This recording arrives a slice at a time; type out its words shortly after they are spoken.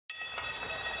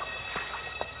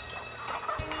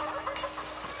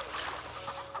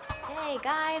Hey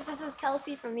guys, this is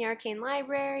Kelsey from the Arcane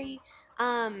Library.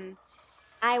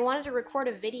 I wanted to record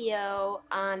a video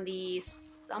on the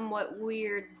somewhat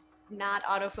weird, not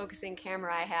autofocusing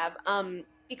camera I have,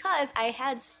 because I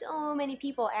had so many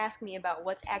people ask me about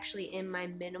what's actually in my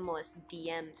minimalist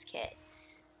DMs kit.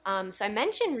 So I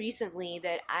mentioned recently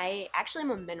that I actually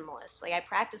am a minimalist. Like, I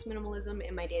practice minimalism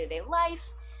in my day-to-day life.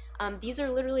 These are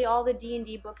literally all the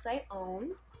D&D books I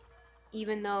own.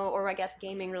 Even though, or I guess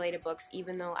gaming related books,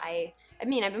 even though I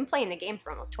mean, I've been playing the game for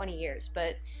almost 20 years,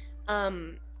 but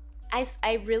I've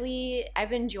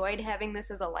enjoyed having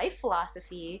this as a life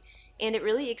philosophy, and it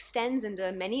really extends into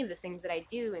many of the things that I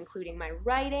do, including my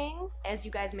writing, as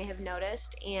you guys may have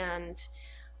noticed, and,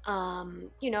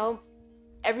 you know,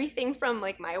 everything from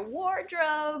like my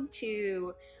wardrobe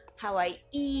to how I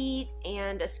eat,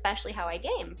 and especially how I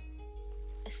game.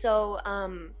 So,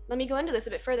 let me go into this a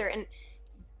bit further. And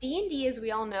D&D, as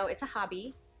we all know, it's a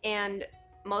hobby, and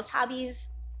most hobbies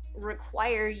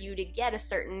require you to get a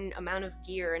certain amount of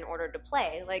gear in order to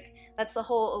play. Like, that's the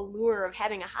whole allure of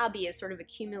having a hobby, is sort of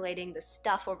accumulating the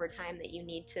stuff over time that you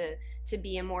need to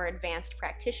be a more advanced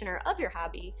practitioner of your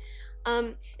hobby.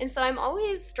 And so I'm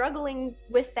always struggling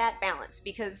with that balance,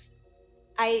 because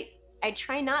I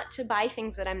try not to buy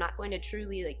things that I'm not going to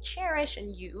truly like cherish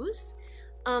and use,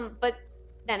 but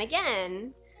then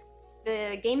again,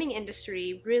 the gaming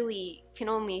industry really can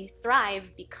only thrive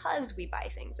because we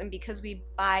buy things, and because we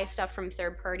buy stuff from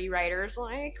third-party writers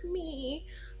like me.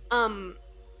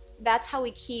 That's how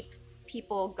we keep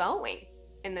people going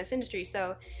in this industry.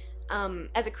 So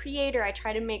as a creator, I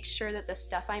try to make sure that the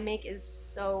stuff I make is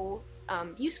so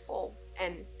useful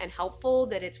and helpful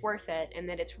that it's worth it, and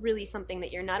that it's really something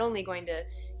that you're not only going to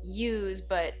use,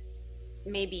 but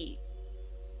maybe,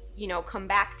 you know, come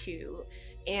back to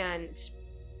and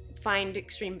find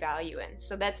extreme value in.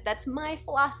 So that's my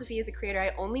philosophy as a creator.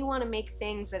 I only want to make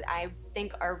things that I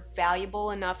think are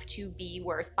valuable enough to be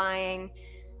worth buying,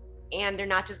 and they're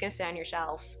not just going to sit on your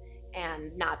shelf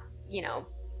and not, you know,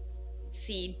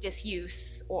 see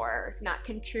disuse or not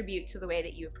contribute to the way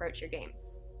that you approach your game.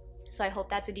 So I hope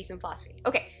that's a decent philosophy.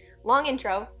 Okay, long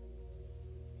intro.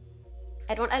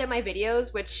 I don't edit my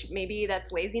videos, which maybe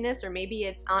that's laziness or maybe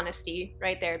it's honesty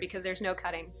right there, because there's no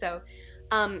cutting. So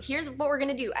here's what we're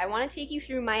gonna do. I want to take you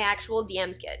through my actual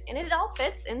DMs kit, and it all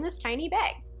fits in this tiny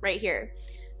bag right here.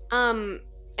 And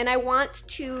I want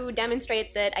to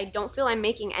demonstrate that I don't feel I'm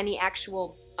making any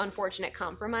actual unfortunate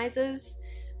compromises.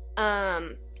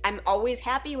 I'm always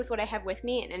happy with what I have with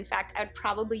me, and in fact, I'd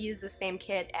probably use the same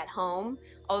kit at home,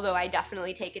 although I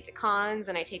definitely take it to cons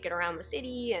and I take it around the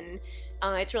city, and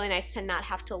it's really nice to not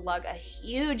have to lug a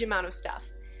huge amount of stuff.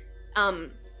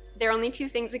 There are only two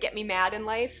things that get me mad in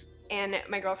life, and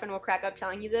my girlfriend will crack up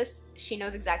telling you this. She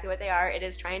knows exactly what they are. It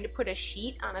is trying to put a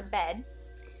sheet on a bed.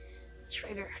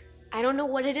 Trigger. I don't know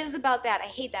what it is about that. I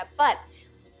hate that. But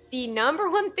the number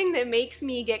one thing that makes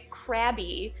me get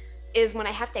crabby is when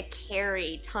I have to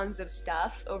carry tons of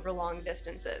stuff over long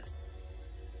distances.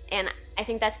 And I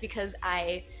think that's because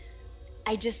I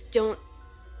just don't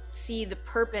see the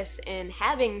purpose in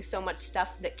having so much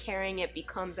stuff that carrying it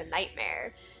becomes a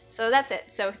nightmare. So that's it.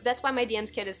 So that's why my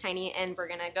DMs kit is tiny, and we're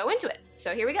gonna go into it.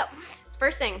 So here we go.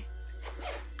 First thing,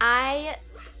 I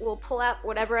will pull out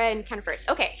whatever I encounter first.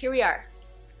 Okay, here we are.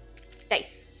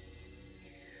 Dice.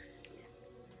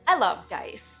 I love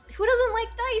dice. Who doesn't like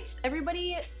dice?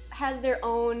 Everybody has their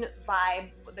own vibe,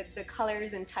 the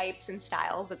colors and types and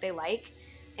styles that they like.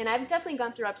 And I've definitely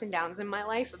gone through ups and downs in my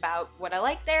life about what I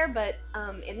like there, but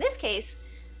in this case,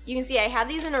 you can see I have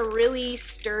these in a really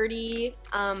sturdy,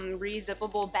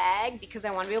 re-zippable bag because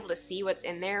I want to be able to see what's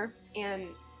in there, and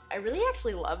I really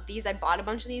actually love these. I bought a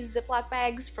bunch of these Ziploc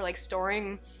bags for like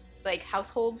storing like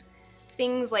household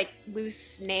things like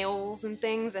loose nails and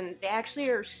things, and they actually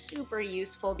are super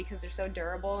useful because they're so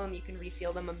durable and you can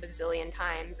reseal them a bazillion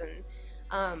times,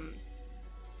 and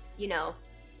you know,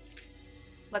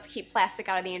 let's keep plastic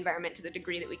out of the environment to the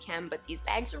degree that we can, but these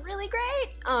bags are really great.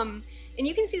 And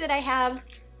you can see that I have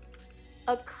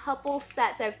a couple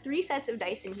sets. I have 3 sets of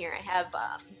dice in here. I have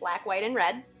black, white, and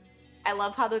red. I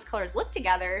love how those colors look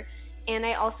together, and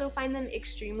I also find them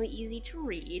extremely easy to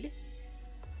read.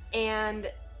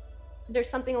 And there's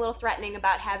something a little threatening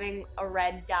about having a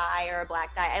red die or a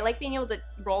black die. I like being able to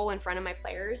roll in front of my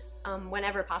players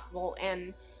whenever possible,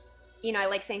 and you know, I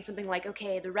like saying something like,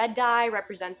 okay, the red die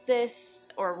represents this,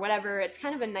 or whatever. It's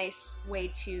kind of a nice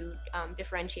way to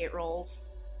differentiate roles,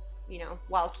 you know,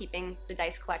 while keeping the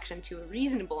dice collection to a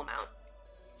reasonable amount.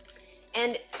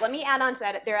 And let me add on to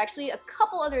that, there are actually a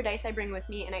couple other dice I bring with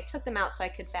me, and I took them out so I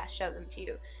could fast show them to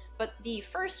you. But the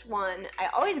first one, I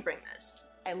always bring this.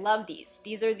 I love these.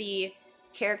 These are the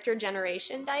character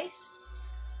generation dice.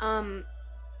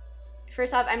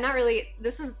 First off, I'm not really,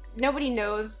 nobody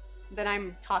knows that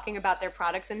I'm talking about their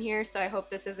products in here, so I hope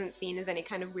this isn't seen as any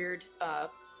kind of weird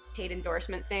paid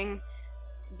endorsement thing.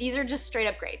 These are just straight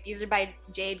up great. These are by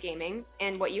Jade Gaming,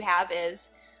 and what you have is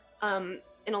an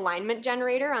alignment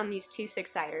generator on these 2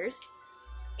 6-siders,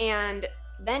 and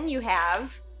then you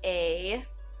have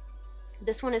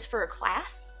this one is for a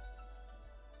class,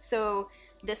 so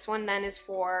this one then is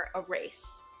for a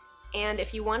race. And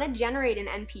if you want to generate an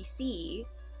NPC,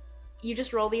 you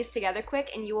just roll these together quick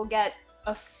and you will get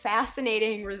a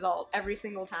fascinating result every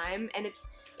single time. And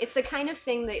it's the kind of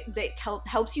thing that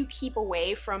helps you keep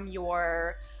away from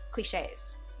your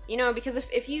cliches. You know, because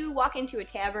if you walk into a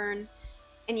tavern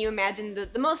and you imagine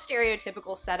the most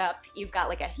stereotypical setup, you've got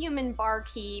like a human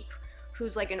barkeep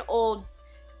who's like an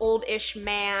old-ish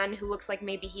man who looks like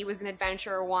maybe he was an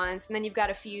adventurer once, and then you've got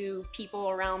a few people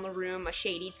around the room, a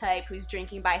shady type who's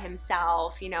drinking by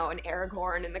himself, you know, an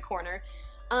Aragorn in the corner.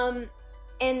 And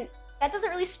that doesn't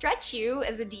really stretch you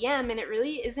as a DM, and it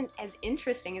really isn't as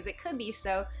interesting as it could be,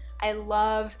 so I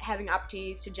love having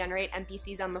opportunities to generate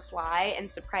NPCs on the fly and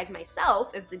surprise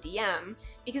myself as the DM,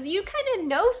 because you kind of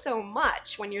know so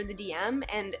much when you're the DM,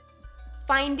 and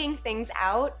finding things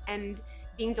out and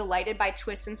being delighted by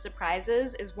twists and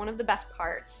surprises is one of the best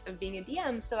parts of being a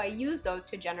DM, so I use those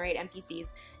to generate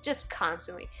NPCs just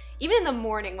constantly. Even in the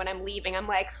morning when I'm leaving, I'm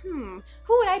like, who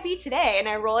would I be today? And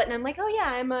I roll it and I'm like, oh yeah,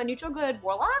 I'm a neutral good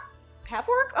warlock?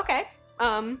 Half-orc? Okay.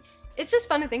 It's just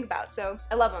fun to think about, so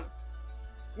I love them.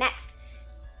 Next,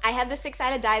 I have the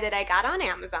 6-sided die that I got on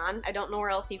Amazon, I don't know where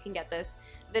else you can get this,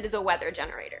 that is a weather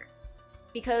generator.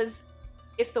 Because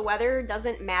if the weather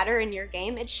doesn't matter in your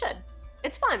game, it should.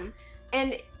 It's fun.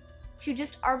 And to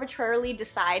just arbitrarily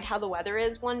decide how the weather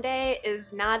is one day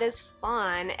is not as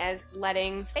fun as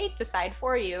letting fate decide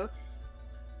for you.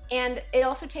 And it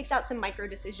also takes out some micro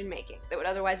decision making that would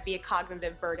otherwise be a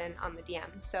cognitive burden on the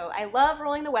DM. So I love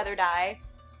rolling the weather die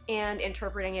and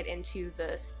interpreting it into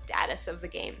the status of the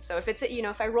game. So if it's, you know,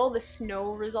 if I roll the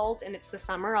snow result and it's the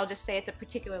summer, I'll just say it's a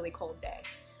particularly cold day.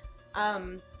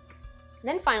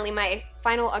 Then finally, my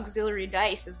final auxiliary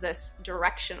dice is this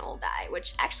directional die,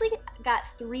 which actually got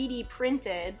 3D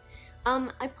printed.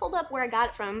 I pulled up where I got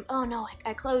it from. Oh no,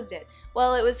 I closed it.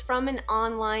 Well, it was from an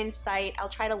online site. I'll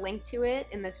try to link to it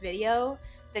in this video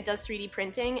that does 3D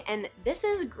printing. And this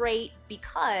is great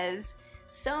because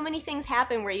so many things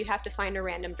happen where you have to find a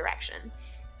random direction.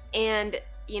 And,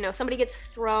 you know, somebody gets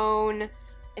thrown,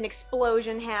 an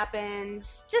explosion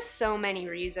happens, just so many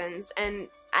reasons. And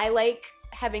I like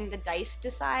having the dice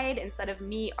decide instead of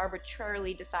me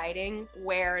arbitrarily deciding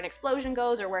where an explosion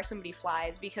goes or where somebody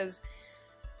flies, because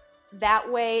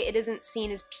that way it isn't seen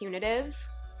as punitive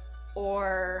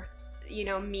or, you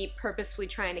know, me purposefully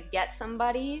trying to get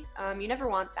somebody. You never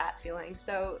want that feeling.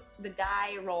 So the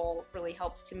die roll really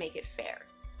helps to make it fair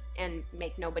and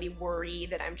make nobody worry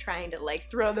that I'm trying to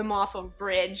like throw them off a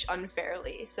bridge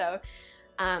unfairly. So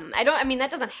I mean,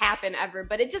 that doesn't happen ever,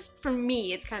 but it just, for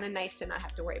me, it's kind of nice to not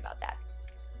have to worry about that.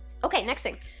 Okay, next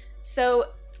thing. So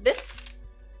this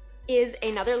is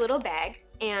another little bag,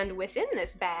 and within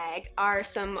this bag are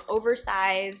some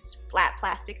oversized flat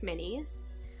plastic minis,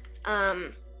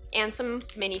 and some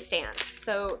mini stands.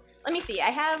 So let me see,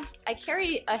 I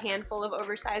carry a handful of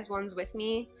oversized ones with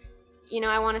me. You know,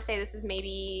 I want to say this is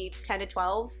maybe 10 to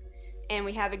 12, and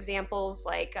we have examples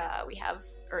like we have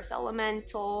earth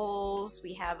elementals,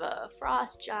 we have a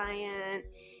frost giant,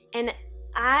 and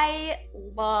I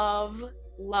love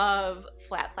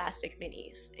flat plastic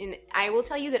minis. And I will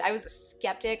tell you that I was a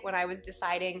skeptic when I was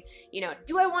deciding, you know,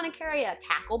 do I want to carry a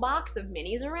tackle box of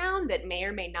minis around that may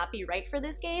or may not be right for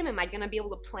this game? Am I going to be able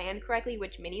to plan correctly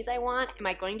which minis I want? Am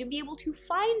I going to be able to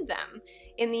find them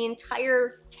in the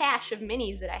entire cache of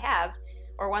minis that I have,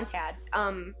 or once had?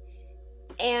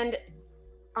 And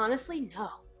honestly,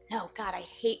 no, God, I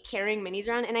hate carrying minis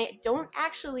around, and I don't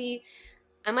actually,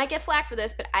 I might get flack for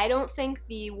this, but I don't think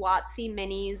the WotC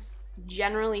minis,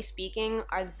 generally speaking,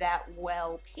 are that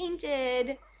well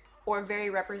painted or very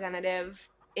representative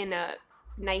in a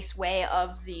nice way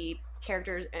of the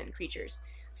characters and creatures.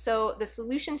 So the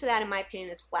solution to that, in my opinion,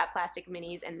 is flat plastic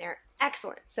minis, and they're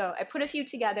excellent. So I put a few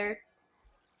together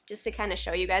just to kind of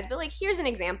show you guys, but like, here's an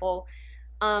example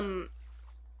of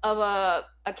a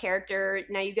character.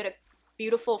 Now you get a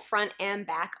beautiful front and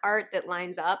back art that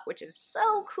lines up, which is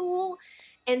so cool.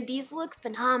 And these look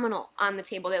phenomenal on the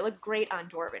table. They look great on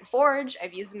Dwarven Forge.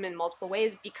 I've used them in multiple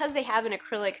ways because they have an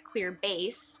acrylic clear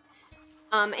base.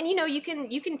 And you know, you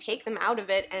can take them out of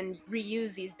it and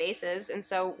reuse these bases. And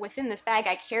so within this bag,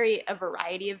 I carry a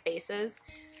variety of bases.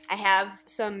 I have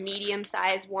some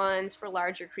medium-sized ones for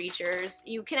larger creatures.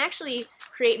 You can actually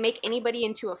make anybody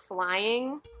into a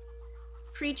flying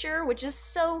creature, which is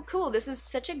so cool. This is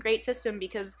such a great system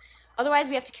because otherwise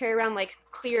we have to carry around like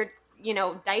clear, you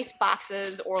know, dice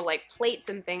boxes or like plates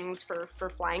and things for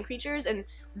flying creatures. And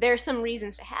there's some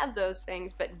reasons to have those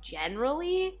things, but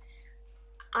generally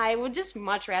I would just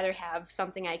much rather have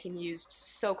something I can use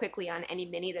so quickly on any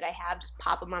mini that I have. Just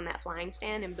pop them on that flying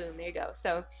stand and boom, there you go.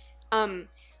 So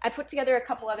I put together a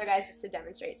couple other guys just to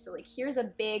demonstrate. So like here's a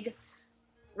big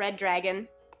red dragon.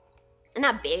 And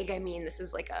not big, I mean this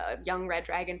is like a young red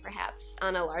dragon perhaps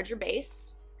on a larger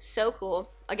base. So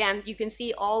cool. Again, you can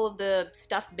see all of the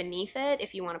stuff beneath it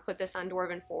if you want to put this on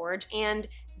Dwarven Forge and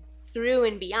through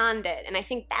and beyond it. And I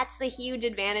think that's the huge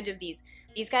advantage of these.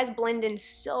 These guys blend in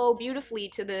so beautifully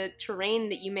to the terrain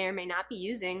that you may or may not be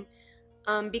using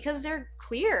because they're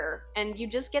clear and you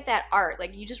just get that art.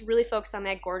 Like you just really focus on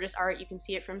that gorgeous art. You can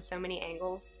see it from so many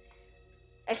angles.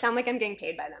 I sound like I'm getting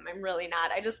paid by them. I'm really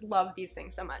not. I just love these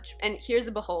things so much. And here's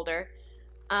a beholder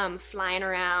flying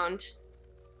around.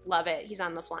 Love it. He's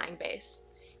on the flying base.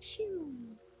 Shoo.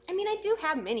 I mean, I do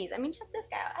have minis. I mean, check this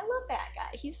guy out. I love that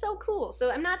guy. He's so cool.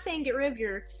 So I'm not saying get rid of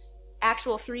your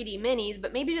actual 3D minis,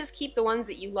 but maybe just keep the ones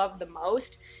that you love the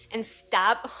most and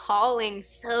stop hauling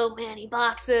so many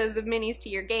boxes of minis to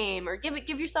your game, or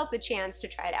give yourself the chance to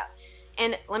try it out.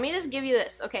 And let me just give you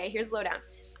this. Okay, here's lowdown.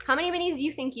 How many minis do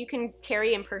you think you can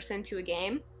carry in person to a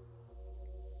game?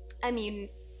 I mean,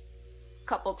 a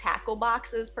couple tackle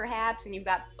boxes perhaps, and you've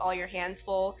got all your hands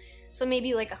full. So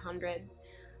maybe like 100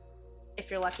 if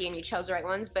you're lucky and you chose the right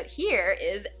ones. But here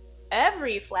is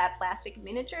every flat plastic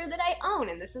miniature that I own,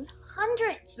 and this is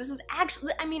hundreds. This is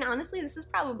actually, I mean, honestly, this is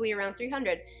probably around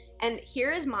 300. And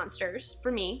here is Monsters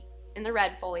for me in the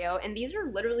red folio, and these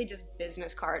are literally just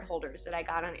business card holders that I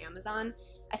got on Amazon.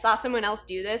 I saw someone else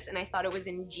do this and I thought it was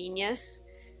ingenious,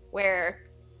 where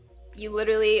you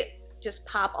literally just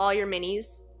pop all your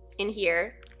minis in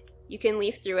here. You can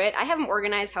leaf through it. I have them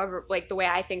organized however, like the way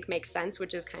I think makes sense,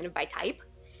 which is kind of by type.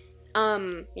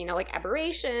 You know, like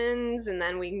aberrations, and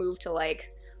then we move to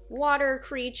like water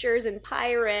creatures and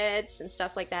pirates and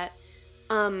stuff like that.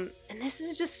 And this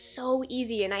is just so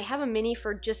easy, and I have a mini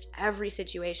for just every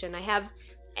situation. I have,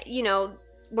 you know,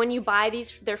 when you buy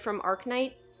these, they're from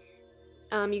Arknight.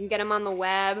 You can get them on the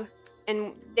web,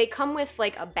 and they come with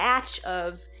like a batch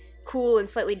of cool and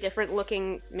slightly different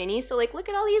looking minis. So like, look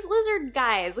at all these lizard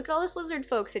guys, look at all this lizard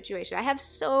folk situation. I have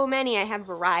so many. I have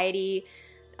variety.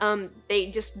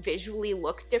 They just visually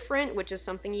look different, which is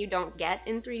something you don't get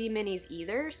in 3D minis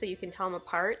either, so you can tell them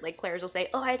apart. Like players will say,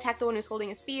 oh, I attacked the one who's holding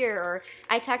a spear, or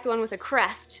I attacked the one with a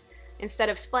crest instead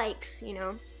of spikes, you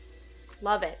know?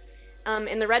 Love it.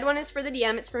 And the red one is for the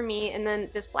DM, it's for me, and then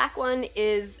this black one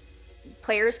is,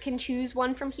 players can choose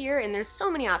one from here, and there's so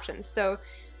many options. So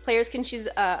players can choose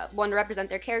one to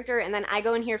represent their character, and then I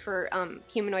go in here for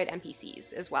humanoid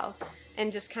NPCs as well.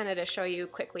 And just kind of to show you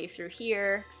quickly through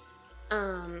here,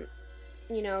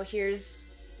 you know, here's,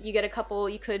 you get a couple,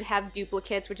 you could have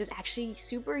duplicates, which is actually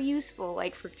super useful,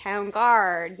 like for town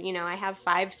guard. You know, I have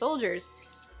 5 soldiers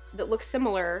that look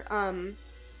similar. And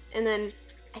then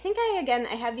I think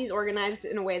I have these organized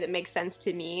in a way that makes sense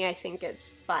to me. I think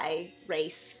it's by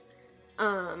race.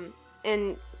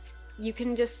 And you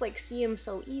can just like see them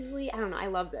so easily. I don't know, I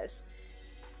love this.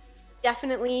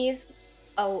 Definitely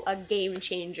a game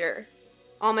changer.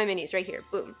 All my minis right here,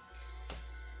 boom.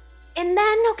 And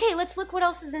then, okay, let's look what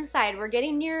else is inside. We're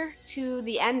getting near to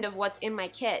the end of what's in my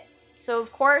kit. So,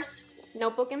 of course,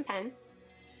 notebook and pen.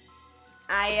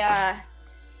 I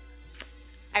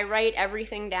write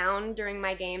everything down during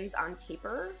my games on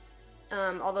paper.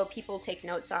 Although people take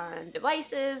notes on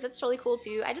devices, it's really cool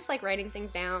too. I just like writing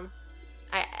things down.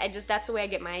 That's the way I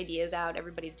get my ideas out.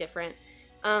 Everybody's different.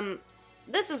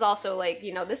 This is also like,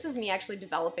 you know, this is me actually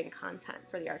developing content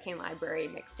for the Arcane Library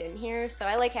mixed in here, so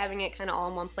I like having it kind of all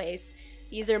in one place.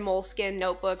 These are moleskin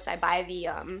notebooks. I buy the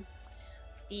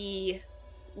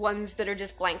ones that are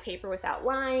just blank paper without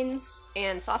lines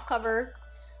and softcover.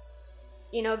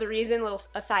 You know, the reason, little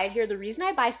aside here, the reason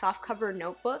I buy softcover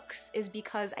notebooks is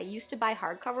because I used to buy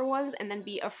hardcover ones and then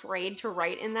be afraid to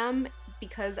write in them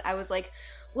because I was like,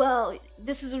 well,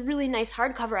 this is a really nice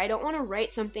hardcover. I don't want to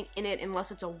write something in it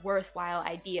unless it's a worthwhile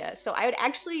idea. So I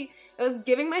was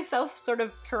giving myself sort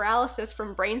of paralysis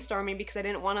from brainstorming because I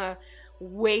didn't want to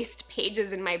waste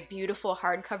pages in my beautiful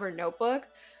hardcover notebook,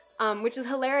 which is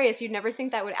hilarious. You'd never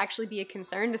think that would actually be a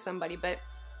concern to somebody, but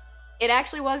it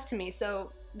actually was to me.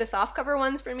 So the softcover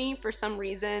ones for me, for some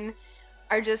reason,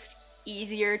 are just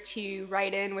easier to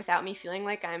write in without me feeling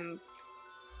like I'm,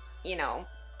 you know,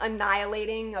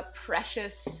 annihilating a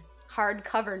precious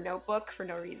hardcover notebook for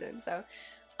no reason. So,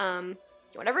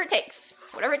 whatever it takes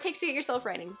to get yourself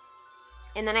writing.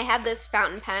 And then I have this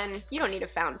fountain pen. You don't need a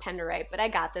fountain pen to write, but I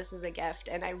got this as a gift,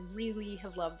 and I really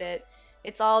have loved it.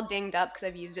 It's all dinged up because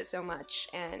I've used it so much,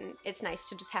 and it's nice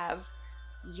to just have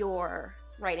your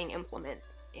writing implement,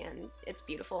 and it's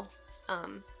beautiful.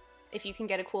 If you can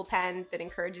get a cool pen that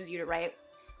encourages you to write,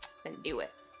 then do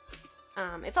it.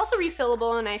 It's also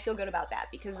refillable, and I feel good about that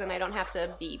because then I don't have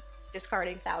to be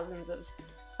discarding thousands of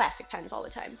plastic pens all the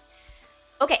time.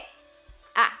 Okay,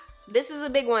 this is a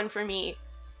big one for me.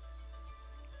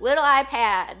 Little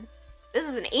iPad. This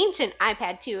is an ancient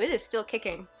iPad too. It is still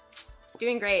kicking. It's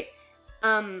doing great.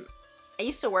 I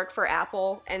used to work for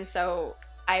Apple, and so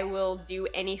I will do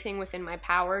anything within my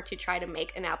power to try to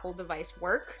make an Apple device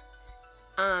work,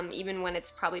 even when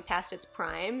it's probably past its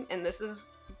prime. And this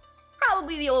is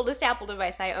probably the oldest Apple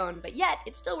device I own, but yet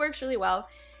it still works really well.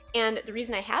 And the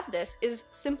reason I have this is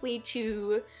simply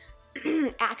to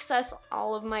access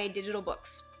all of my digital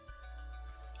books.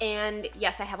 And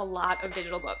yes, I have a lot of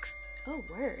digital books. Oh,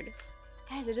 word.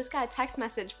 Guys, I just got a text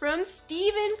message from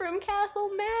Steven from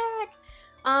Castle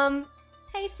Mac.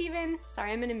 Hey Steven.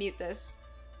 Sorry, I'm gonna mute this.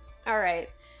 Alright.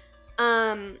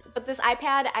 But this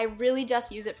iPad, I really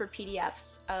just use it for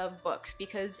PDFs of books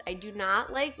because I do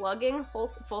not like lugging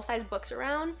full-size books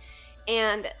around,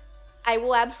 and I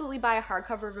will absolutely buy a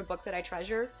hardcover of a book that I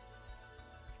treasure.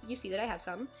 You see that I have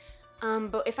some.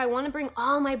 But if I want to bring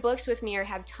all my books with me or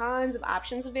have tons of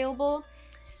options available,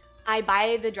 I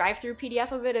buy the drive-through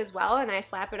PDF of it as well, and I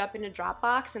slap it up into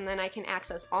Dropbox, and then I can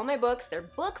access all my books. They're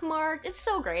bookmarked. It's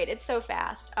so great. It's so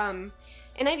fast. And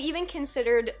I've even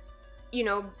considered, you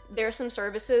know, there are some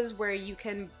services where you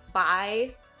can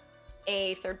buy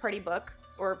a third-party book,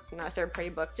 or not a third-party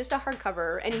book, just a hardcover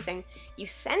or anything. You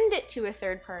send it to a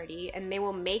third party, and they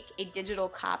will make a digital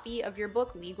copy of your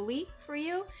book legally for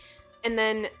you, and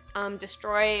then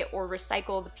destroy or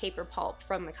recycle the paper pulp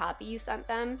from the copy you sent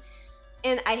them.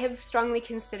 And I have strongly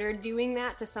considered doing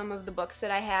that to some of the books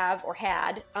that I have or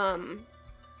had,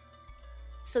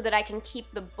 so that I can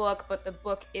keep the book, but the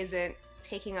book isn't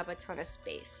taking up a ton of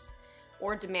space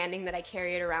or demanding that I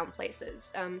carry it around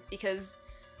places. Because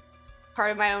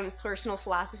part of my own personal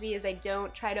philosophy is I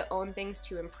don't try to own things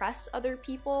to impress other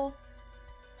people,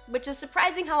 which is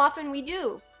surprising how often we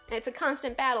do. And it's a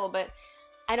constant battle, but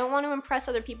I don't want to impress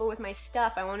other people with my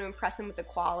stuff. I want to impress them with the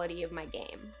quality of my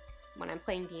game when I'm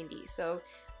playing D&D. So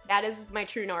that is my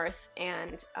true north,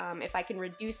 and if I can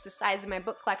reduce the size of my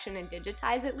book collection and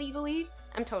digitize it legally,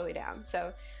 I'm totally down.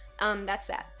 So that's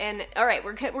that. And alright,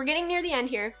 we're getting near the end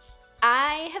here.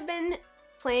 I have been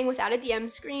playing without a DM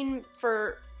screen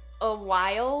for a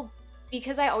while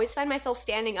because I always find myself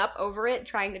standing up over it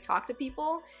trying to talk to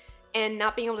people and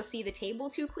not being able to see the table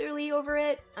too clearly over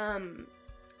it.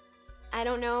 I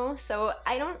don't know, so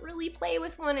I don't really play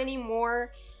with one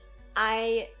anymore.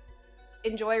 I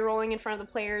enjoy rolling in front of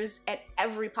the players at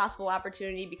every possible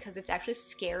opportunity because it's actually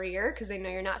scarier because they know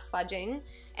you're not fudging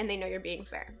and they know you're being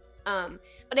fair.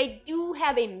 But I do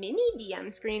have a mini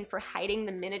DM screen for hiding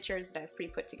the miniatures that I've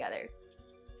pre-put together.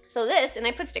 So this, and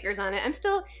I put stickers on it. I'm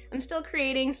still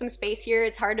creating some space here.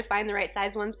 It's hard to find the right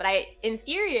size ones, but in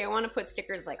theory, I want to put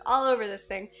stickers like all over this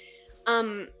thing.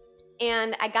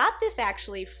 And I got this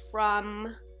actually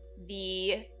from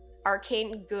the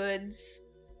Arcane Goods.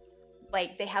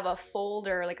 Like, they have a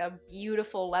folder, like a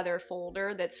beautiful leather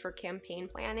folder that's for campaign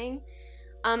planning.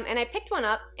 And I picked one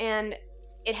up, and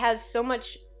it has so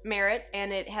much merit,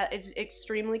 and it's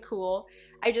extremely cool.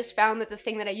 I just found that the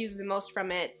thing that I use the most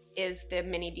from it is the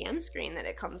mini DM screen that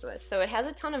it comes with. So it has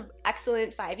a ton of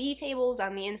excellent 5e tables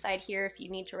on the inside here if you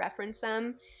need to reference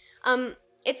them.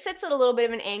 It sits at a little bit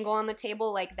of an angle on the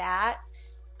table like that.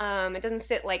 It doesn't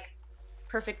sit like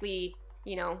perfectly,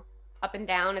 you know, up and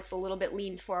down. It's a little bit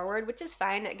leaned forward, which is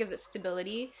fine. It gives it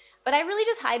stability. But I really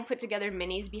just hide put together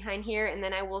minis behind here, and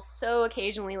then I will so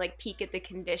occasionally like peek at the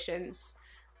conditions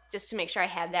just to make sure I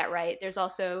have that right. There's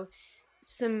also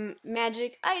some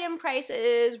magic item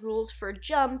prices, rules for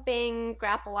jumping,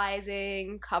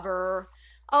 grapple-izing, cover,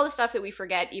 all the stuff that we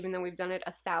forget even though we've done it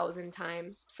 1,000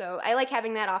 times. So I like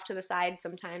having that off to the side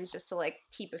sometimes just to like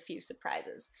keep a few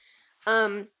surprises.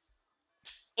 And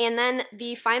then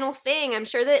the final thing, I'm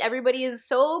sure that everybody is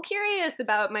so curious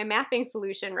about my mapping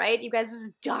solution, right? You guys are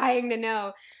just dying to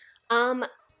know.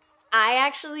 I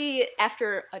actually,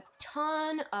 after a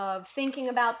ton of thinking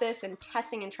about this and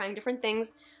testing and trying different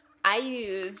things, I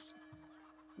use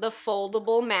the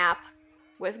foldable map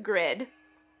with grid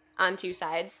on 2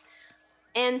 sides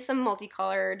and some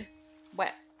multicolored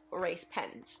wet erase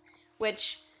pens.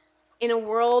 which in a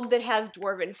world that has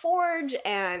Dwarven Forge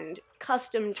and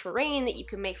custom terrain that you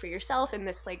can make for yourself in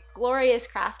this like glorious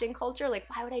crafting culture, like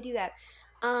why would I do that?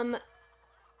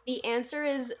 The answer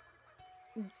is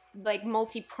like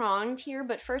multi-pronged here,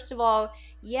 but first of all,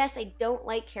 yes, I don't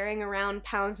like carrying around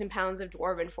pounds and pounds of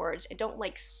Dwarven Forge. I don't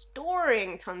like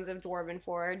storing tons of Dwarven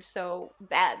Forge, so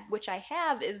that which I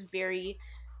have is very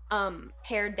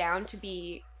pared down to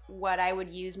be what I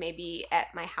would use maybe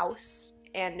at my house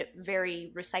and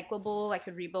very recyclable. I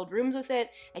could rebuild rooms with it.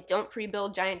 I don't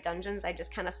pre-build giant dungeons. I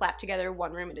just kind of slap together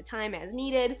one room at a time as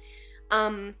needed.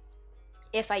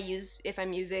 If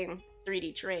I'm using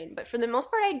 3D terrain, but for the most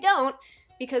part I don't,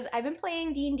 because I've been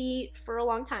playing D&D for a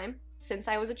long time, since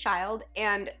I was a child,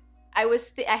 and I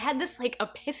had this like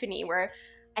epiphany where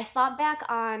I thought back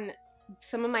on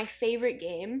some of my favorite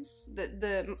games,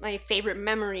 my favorite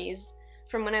memories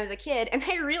from when I was a kid, and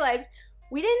I realized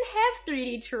we didn't have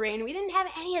 3D terrain. We didn't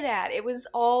have any of that. It was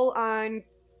all on,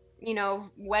 you know,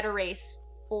 wet erase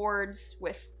boards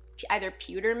with either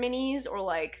pewter minis or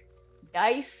like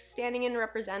dice standing in to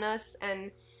represent us.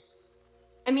 And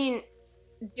I mean,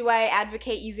 do I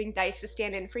advocate using dice to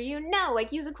stand in for you? No,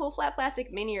 like use a cool flat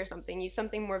plastic mini or something, use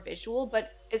something more visual, but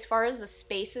as far as the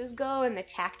spaces go and the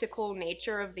tactical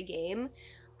nature of the game,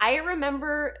 I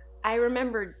remember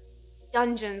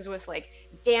dungeons with like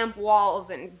damp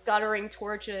walls and guttering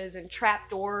torches and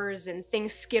trapdoors and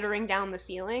things skittering down the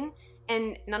ceiling,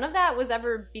 and none of that was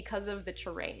ever because of the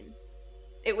terrain.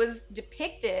 It was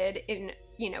depicted in,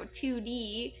 you know,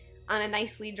 2D on a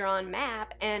nicely drawn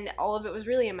map, and all of it was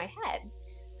really in my head.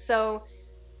 So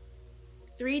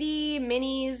 3D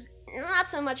minis, not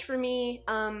so much for me.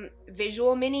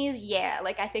 Visual minis, yeah,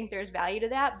 like I think there's value to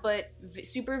that, but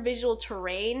super visual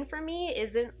terrain for me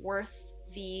isn't worth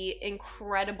the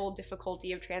incredible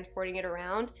difficulty of transporting it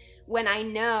around when I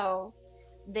know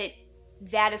that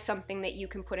that is something that you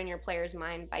can put in your player's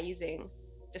mind by using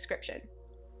description.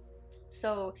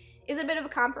 So is it a bit of a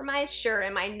compromise? Sure.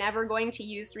 Am I never going to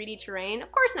use 3D terrain?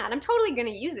 Of course not. I'm totally going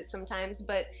to use it sometimes,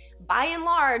 but by and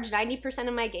large, 90%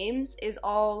 of my games is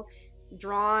all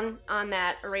drawn on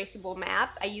that erasable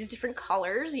map. I use different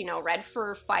colors, you know, red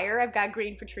for fire, I've got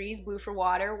green for trees, blue for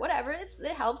water, whatever, it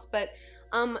helps, but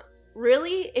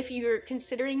really, if you're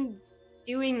considering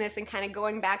doing this and kind of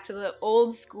going back to the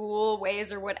old school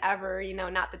ways or whatever, you know,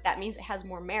 not that that means it has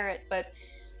more merit, but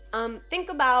think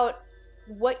about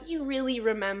what you really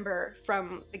remember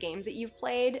from the games that you've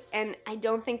played, and I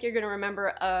don't think you're going to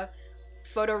remember a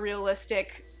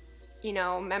photorealistic, you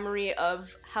know, memory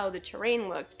of how the terrain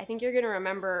looked. I think you're going to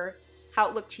remember how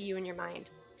it looked to you in your mind.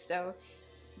 So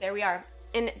there we are.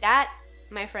 And that,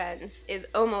 my friends, is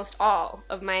almost all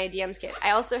of my DM's kit.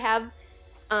 I also have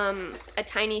a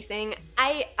tiny thing.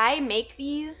 I make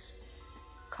these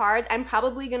cards. I'm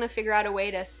probably going to figure out a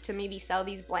way to maybe sell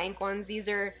these blank ones. These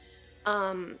are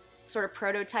sort of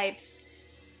prototypes.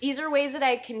 These are ways that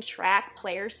I can track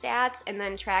player stats and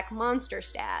then track monster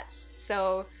stats.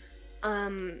 So,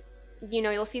 you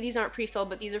know, you'll see these aren't pre-filled,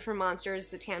 but these are for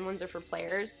monsters. The tan ones are for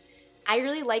players. I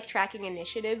really like tracking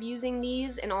initiative using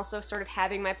these and also sort of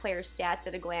having my players' stats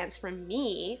at a glance from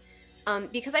me,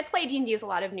 because I play D&D with a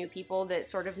lot of new people that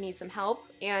sort of need some help,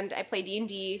 and I play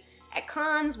D&D at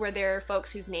cons where there are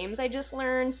folks whose names I just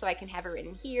learned, so I can have it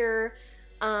written here.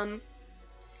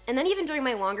 And then even during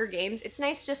my longer games, it's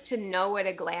nice just to know at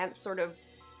a glance sort of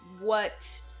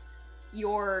what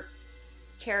your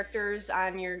characters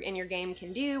in your game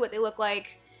can do, what they look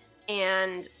like,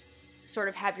 and sort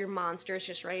of have your monsters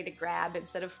just ready to grab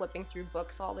instead of flipping through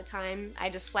books all the time. I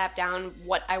just slap down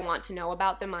what I want to know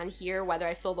about them on here, whether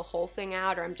I fill the whole thing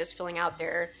out or I'm just filling out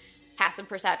their passive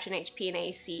perception, HP, and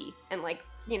AC, and like,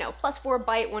 you know, +4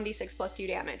 bite, 1d6 +2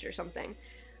 damage or something.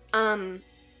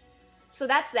 So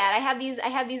that's that. I have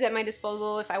these at my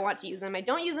disposal if I want to use them. I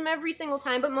don't use them every single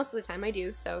time, but most of the time I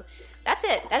do. So that's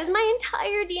it. That is my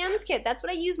entire DM's kit. That's what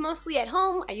I use mostly at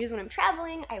home. I use when I'm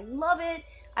traveling. I love it.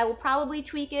 I will probably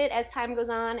tweak it as time goes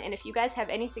on, and if you guys have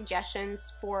any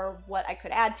suggestions for what I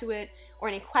could add to it or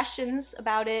any questions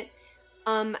about it,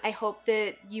 I hope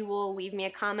that you will leave me a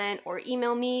comment or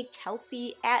email me,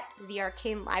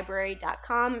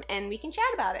 kelsey@thearcanelibrary.com, and we can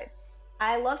chat about it.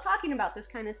 I love talking about this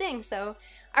kind of thing, so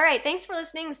alright, thanks for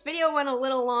listening. This video went a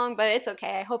little long, but it's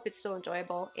okay. I hope it's still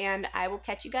enjoyable, and I will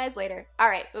catch you guys later.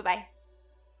 Alright, bye-bye.